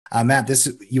Matt,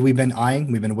 we've been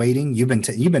eyeing, we've been waiting. You've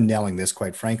been nailing this,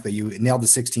 quite frankly. You nailed the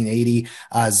 1680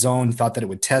 zone, thought that it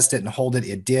would test it and hold it.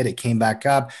 It did. It came back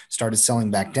up, started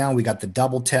selling back down. We got the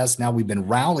double test. Now we've been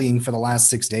rallying for the last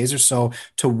 6 days or so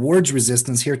towards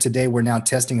resistance. Here today, we're now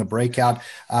testing a breakout,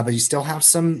 but you still have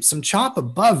some chop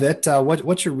above it.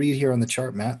 What's your read here on the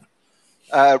chart, Matt?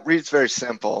 Read's very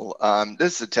simple.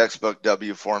 This is a textbook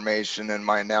W formation, and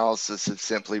my analysis has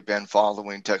simply been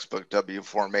following textbook W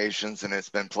formations, and it's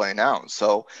been playing out.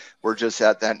 So we're just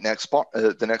at that next part,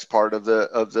 the next part of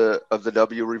the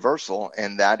W reversal,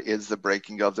 and that is the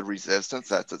breaking of the resistance.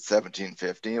 That's at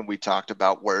 1750, and we talked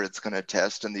about where it's going to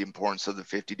test and the importance of the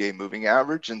 50-day moving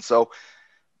average. And so,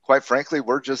 quite frankly,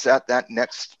 we're just at that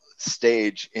next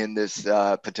stage in this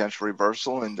potential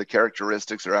reversal, and the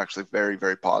characteristics are actually very,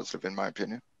 very positive in my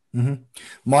opinion. Mm-hmm.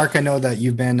 Mark, I know that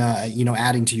you've been,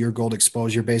 adding to your gold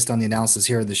exposure based on the analysis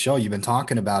here of the show. You've been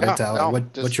talking about Yeah, it. no,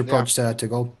 What's just your approach to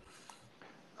gold?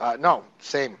 no,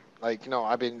 same. Like,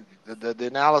 I've been the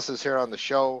analysis here on the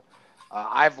show.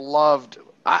 I've loved.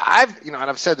 I've and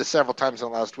I've said this several times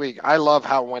in the last week. I love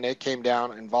how when it came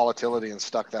down in volatility and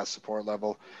stuck that support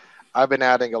level, I've been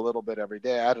adding a little bit every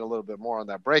day. I added a little bit more on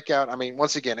that breakout. I mean,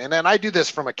 once again, and then I do this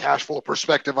from a cash flow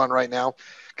perspective on right now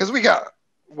because we got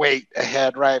weight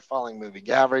ahead, right? Falling moving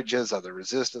averages, other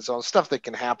resistance on stuff that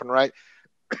can happen, right?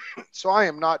 So I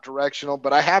am not directional,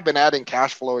 but I have been adding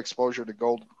cash flow exposure to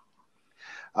gold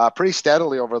pretty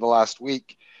steadily over the last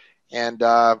week, and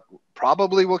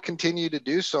probably will continue to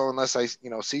do so unless I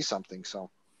see something. So.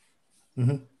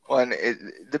 Mm-hmm. Well, and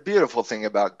the beautiful thing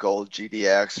about gold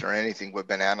GDX or anything we've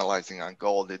been analyzing on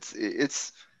gold,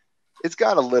 it's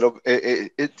got a little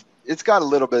it's got a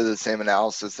little bit of the same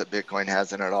analysis that Bitcoin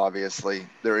has in it. Obviously,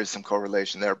 there is some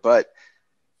correlation there, but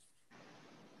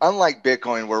unlike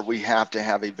Bitcoin, where we have to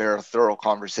have a very thorough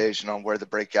conversation on where the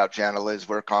breakout channel is,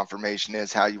 where confirmation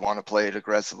is, how you want to play it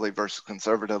aggressively versus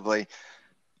conservatively,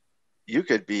 you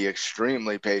could be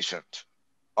extremely patient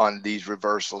on these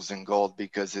reversals in gold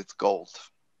because it's gold.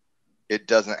 It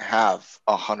doesn't have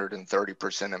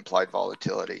 130% implied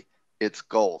volatility. It's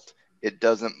gold. It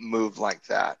doesn't move like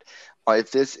that.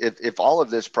 If all of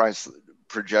this price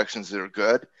projections are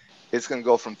good, it's going to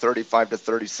go from 35 to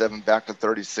 37 back to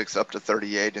 36 up to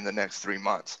 38 in the next 3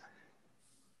 months.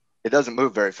 It doesn't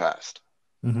move very fast.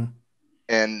 Mm-hmm.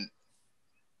 And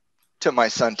to my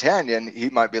son Tanyan, he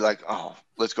might be like, "Oh,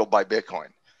 let's go buy Bitcoin."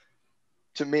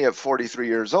 To me, at 43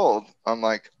 years old, I'm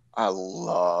like, I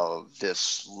love this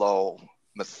slow,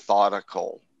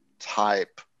 methodical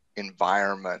type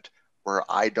environment where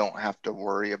I don't have to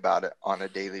worry about it on a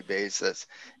daily basis.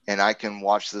 And I can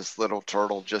watch this little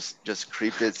turtle just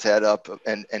creep its head up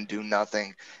and do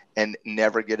nothing and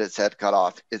never get its head cut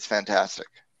off. It's fantastic.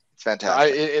 It's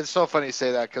fantastic. It's so funny you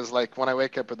say that because, like, when I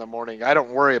wake up in the morning, I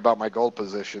don't worry about my gold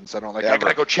positions. I don't I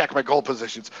gotta go check my gold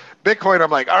positions. Bitcoin,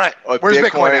 I'm like, all right, where's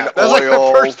Bitcoin at? That's like the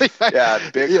first thing.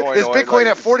 Bitcoin. Is Bitcoin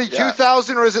at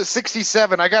 42,000 or is it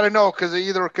 67? I gotta know because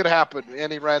either could happen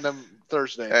any random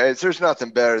Thursday. There's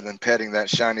nothing better than petting that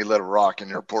shiny little rock in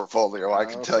your portfolio. I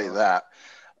can tell you that.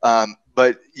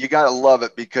 But you got to love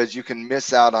it because you can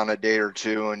miss out on a day or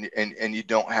two and you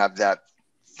don't have that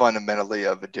fundamentally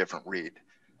of a different read.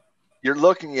 You're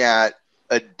looking at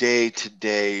a day to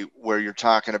day where you're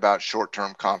talking about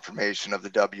short-term confirmation of the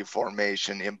W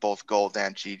formation in both gold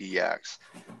and GDX.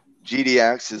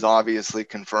 GDX is obviously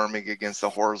confirming against the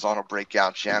horizontal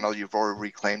breakout channel. You've already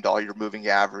reclaimed all your moving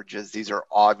averages. These are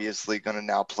obviously going to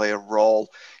now play a role.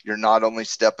 You're not only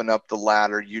stepping up the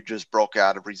ladder, you just broke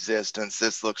out of resistance.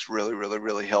 This looks really, really,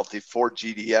 really healthy for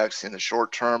GDX in the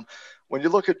short term. When you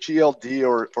look at GLD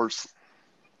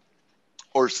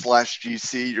or slash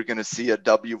GC, you're going to see a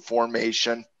W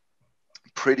formation.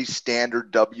 Pretty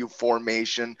standard W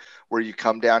formation where you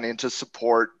come down into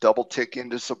support, double tick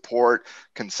into support,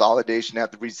 consolidation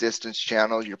at the resistance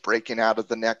channel. You're breaking out of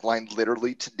the neckline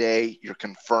literally today. You're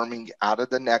confirming out of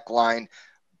the neckline.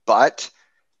 But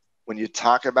when you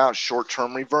talk about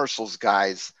short-term reversals,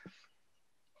 guys,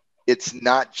 it's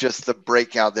not just the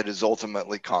breakout that is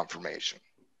ultimately confirmation.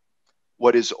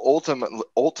 What is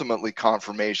ultimately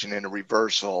confirmation in a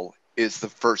reversal is the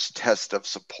first test of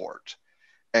support.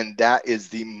 And that is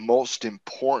the most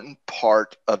important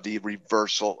part of the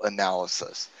reversal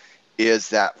analysis,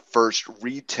 is that first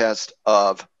retest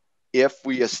of if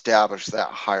we establish that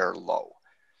higher low.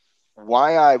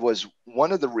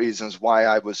 One of the reasons why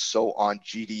I was so on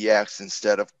GDX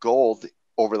instead of gold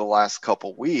over the last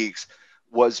couple weeks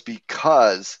was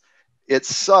because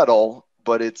it's subtle,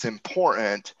 but it's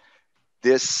important.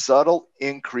 This subtle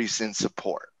increase in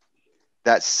support.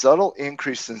 That subtle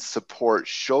increase in support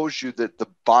shows you that the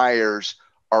buyers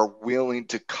are willing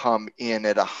to come in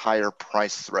at a higher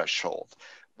price threshold,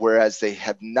 whereas they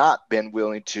have not been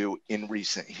willing to in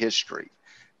recent history.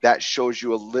 That shows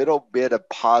you a little bit of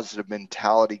positive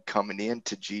mentality coming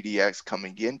into GDX,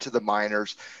 coming into the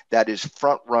miners, that is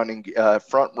front running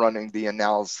the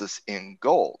analysis in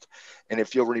gold. And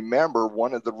if you'll remember,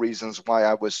 one of the reasons why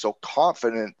I was so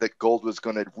confident that gold was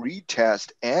going to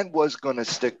retest and was going to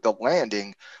stick the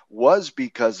landing was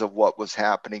because of what was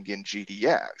happening in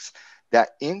GDX.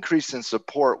 That increase in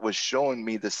support was showing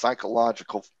me the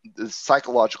psychological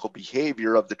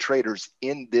behavior of the traders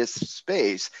in this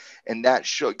space, and that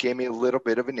gave me a little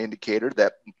bit of an indicator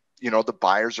that the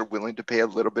buyers are willing to pay a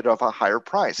little bit of a higher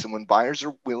price. And when buyers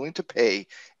are willing to pay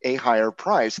a higher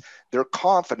price, their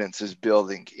confidence is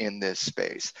building in this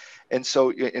space. And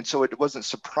so it wasn't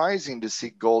surprising to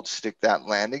see gold stick that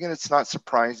landing, and it's not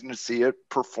surprising to see it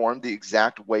perform the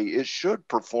exact way it should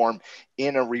perform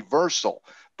in a reversal.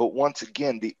 But once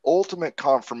again, the ultimate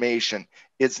confirmation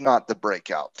is not the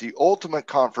breakout. The ultimate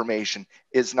confirmation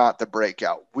is not the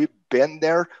breakout. We've been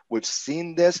there. We've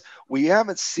seen this. We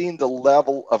haven't seen the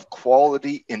level of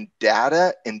quality in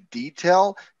data and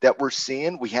detail that we're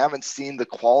seeing. We haven't seen the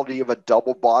quality of a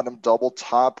double bottom, double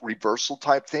top reversal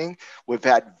type thing. We've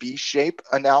had V-shape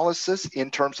analysis in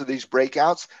terms of these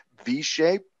breakouts.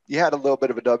 V-shape, you had a little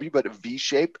bit of a W, but a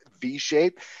V-shape,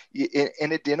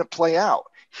 and it didn't play out.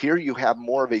 Here you have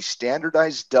more of a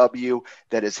standardized W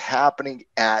that is happening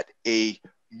at a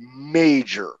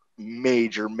major area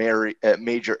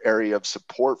of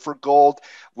support for gold.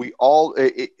 We all,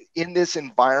 in this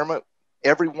environment,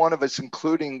 every one of us,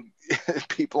 including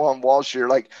people on Wall Street, are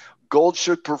like, gold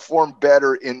should perform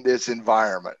better in this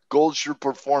environment. Gold should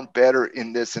perform better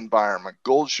in this environment.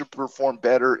 Gold should perform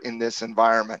better in this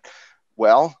environment.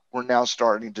 Well, we're now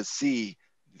starting to see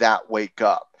that wake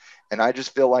up. And I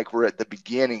just feel like we're at the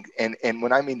beginning. And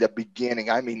when I mean the beginning,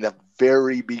 I mean the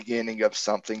very beginning of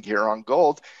something here on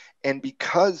gold. And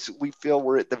because we feel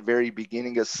we're at the very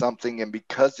beginning of something, and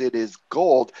because it is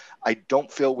gold, I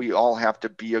don't feel we all have to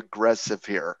be aggressive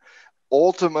here.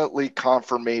 Ultimately,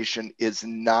 confirmation is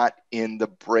not in the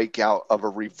breakout of a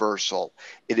reversal.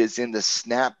 It is in the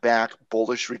snapback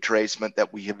bullish retracement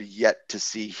that we have yet to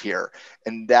see here.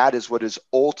 And that is what is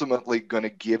ultimately going to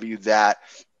give you that.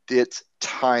 It's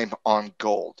time on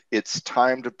gold. It's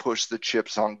time to push the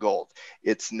chips on gold.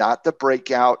 It's not the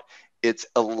breakout. It's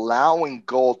allowing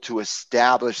gold to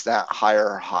establish that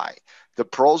higher high. The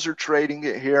pros are trading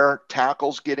it here.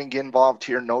 Tackle's getting involved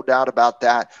here, no doubt about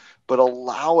that. But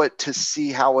allow it to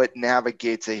see how it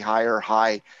navigates a higher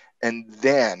high. And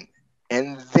then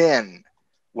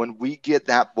when we get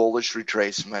that bullish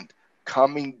retracement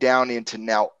coming down into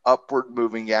now upward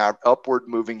moving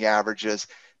averages,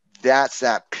 that's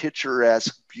that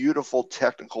picturesque, beautiful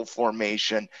technical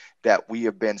formation that we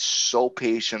have been so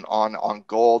patient on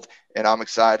gold. And I'm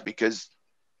excited because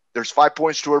there's 5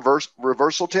 points to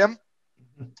reversal, Tim.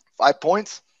 5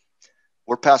 points.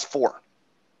 We're past 4.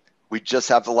 We just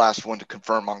have the last one to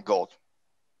confirm on gold.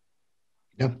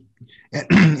 Yep.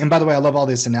 And by the way, I love all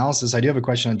this analysis. I do have a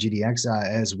question on GDX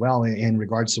as well in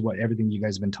regards to everything you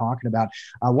guys have been talking about.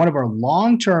 One of our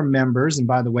long-term members, and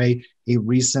by the way, a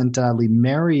recently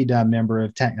married member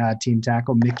of Team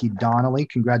Tackle, Mickey Donnelly.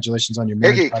 Congratulations on your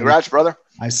marriage, Mickey, buddy. congrats, brother.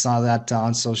 I saw that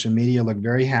on social media. Look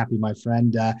very happy, my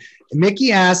friend.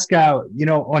 Mickey asked, on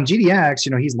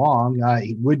GDX, he's long.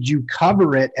 Would you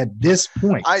cover it at this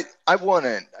point? I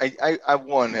wouldn't. I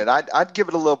wouldn't. I'd give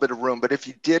it a little bit of room, but if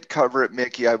you did cover it,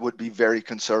 Mickey, I would be very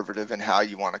conservative in how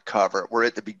you want to cover it. We're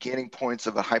at the beginning points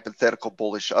of a hypothetical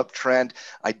bullish uptrend.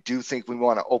 I do think we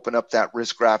want to open up that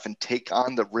risk graph and take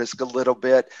on the risk a little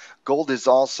bit. Gold is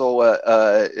also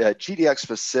a GDX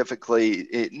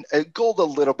specifically, gold a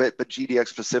little bit, but GDX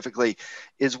specifically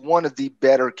is one of the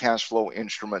better cash flow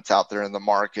instruments out there in the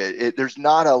market. There's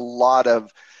not a lot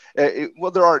of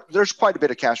there's quite a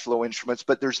bit of cash flow instruments,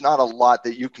 but there's not a lot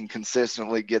that you can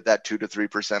consistently get that 2 to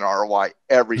 3% ROI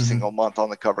every single month on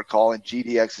the cover call. And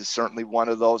GDX is certainly one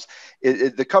of those.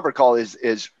 The cover call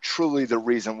is truly the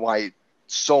reason why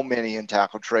so many in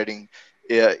tackle trading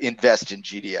invest in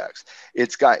GDX.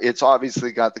 It's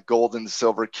obviously got the gold and the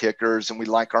silver kickers, and we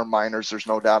like our miners. There's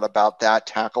no doubt about that.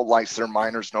 Tackle likes their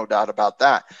miners, no doubt about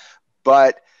that.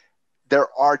 But there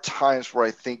are times where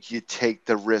I think you take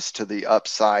the risk to the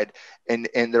upside, and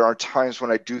there are times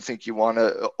when I do think you want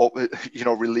to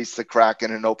release the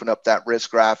Kraken and open up that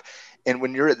risk graph. And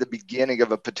when you're at the beginning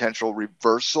of a potential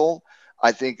reversal,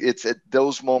 I think it's at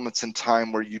those moments in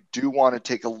time where you do want to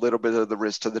take a little bit of the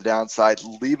risk to the downside,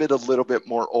 leave it a little bit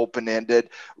more open-ended,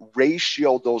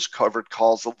 ratio those covered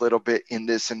calls a little bit in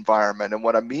this environment. And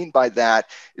what I mean by that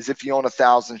is if you own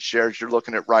 1,000 shares, you're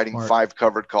looking at writing Smart. 5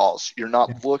 covered calls. You're not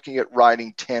Yeah. looking at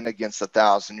writing 10 against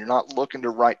 1,000. You're not looking to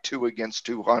write 2 against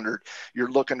 200.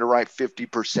 You're looking to write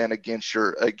 50% against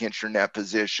your net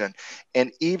position.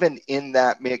 And even in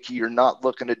that, Mickey, you're not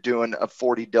looking at doing a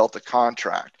 40 delta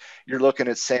contract. You're looking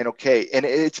at saying, okay, and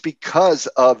it's because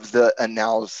of the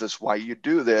analysis why you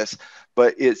do this,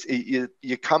 but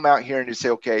you come out here and you say,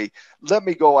 okay, let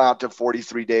me go out to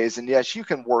 43 days. And yes, you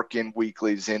can work in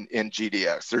weeklies in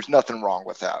GDX. There's nothing wrong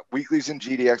with that. Weeklies in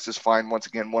GDX is fine. Once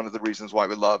again, one of the reasons why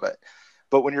we love it.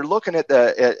 But when you're looking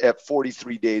at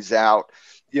 43 days out,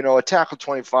 you know, a tackle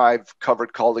 25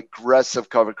 covered call, aggressive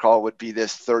covered call would be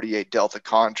this 38 delta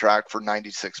contract for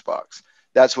 $96.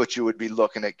 That's what you would be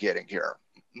looking at getting here.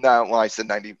 No, well, I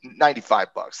said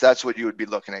 95 bucks. That's what you would be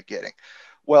looking at getting.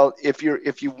 Well, if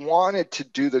you wanted to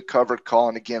do the covered call,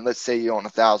 and again, let's say you own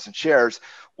 1,000 shares,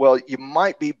 well, you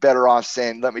might be better off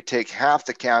saying, let me take half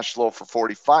the cash flow for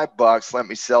 45 bucks. Let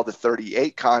me sell the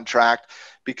 38 contract,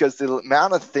 because the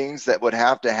amount of things that would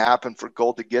have to happen for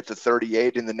gold to get to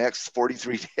 38 in the next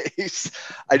 43 days,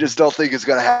 I just don't think it's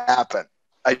going to happen.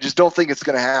 I just don't think it's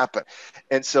going to happen.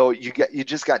 And so you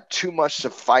just got too much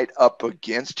to fight up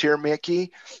against here,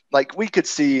 Mickey. Like, we could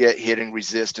see it hitting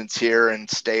resistance here and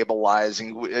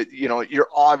stabilizing. You know, you're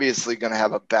obviously going to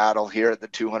have a battle here at the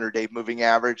 200-day moving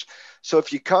average. So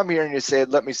if you come here and you say,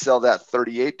 let me sell that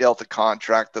 38 delta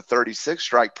contract, the 36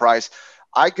 strike price,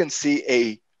 I can see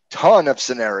a ton of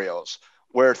scenarios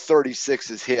where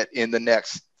 36 is hit in the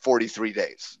next 43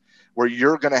 days, where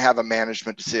you're going to have a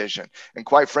management decision. And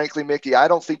quite frankly, Mickey, I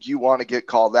don't think you want to get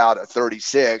called out at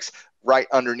 36 right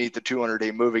underneath the 200-day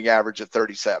moving average at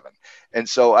 37. And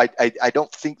so I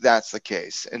don't think that's the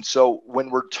case. And so when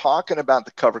we're talking about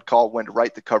the covered call, when to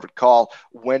write the covered call,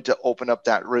 when to open up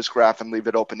that risk graph and leave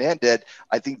it open-ended,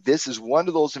 I think this is one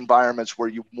of those environments where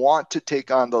you want to take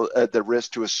on the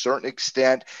risk to a certain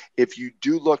extent. If you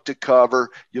do look to cover,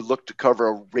 you look to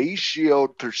cover a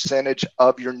ratioed percentage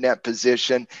of your net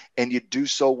position, and you do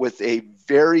so with a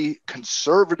very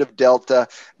conservative delta,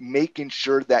 making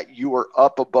sure that you are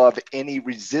up above any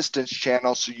resistance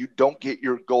channel so you don't get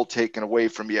your gold taken away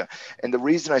from you. And the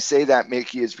reason I say that,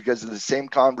 Mickey, is because of the same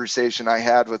conversation I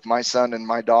had with my son and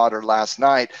my daughter last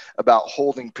night about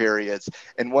holding periods.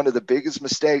 And one of the biggest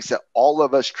mistakes that all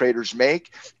of us traders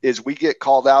make is we get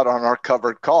called out on our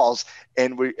covered calls,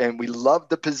 and we love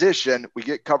the position. We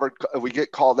get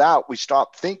called out, we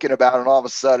stop thinking about it, and all of a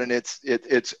sudden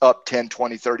it's up 10,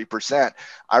 20, 30%.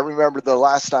 I remember the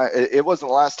last time, it wasn't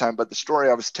the last time, but the story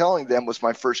I was telling them was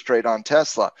my first trade on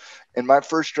Tesla. In my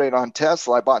first trade on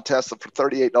Tesla, I bought Tesla for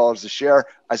 $38 a share.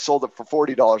 I sold it for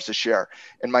 $40 a share.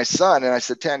 And my son, and I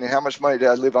said, Tanya, how much money did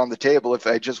I leave on the table if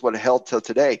I just would have held till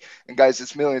today? And guys,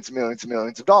 it's millions and millions and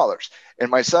millions of dollars.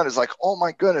 And my son is like, oh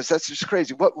my goodness, that's just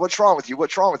crazy. What's wrong with you?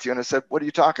 What's wrong with you? And I said, what are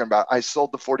you talking about? I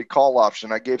sold the 40 call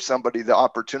option. I gave somebody the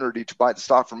opportunity to buy the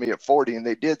stock for me at 40, and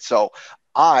they did so.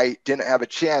 I didn't have a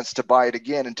chance to buy it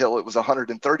again until it was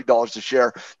 $130 a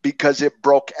share, because it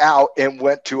broke out and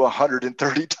went to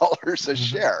 $130 a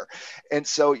share. And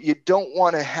so you don't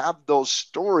want to have those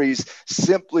stories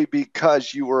simply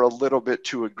because you were a little bit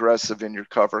too aggressive in your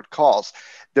covered calls.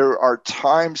 There are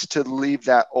times to leave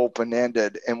that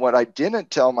open-ended. And what I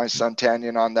didn't tell my son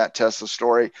Tanyan on that Tesla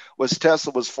story was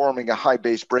Tesla was forming a high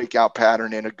base breakout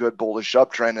pattern in a good bullish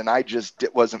uptrend, and I just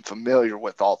wasn't familiar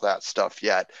with all that stuff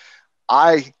yet.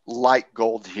 I like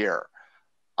gold here.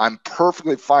 I'm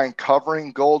perfectly fine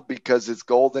covering gold because it's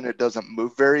gold and it doesn't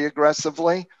move very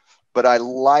aggressively, but I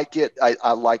like it.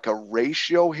 I like a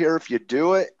ratio here if you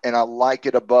do it, and I like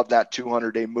it above that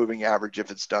 200-day moving average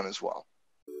if it's done as well.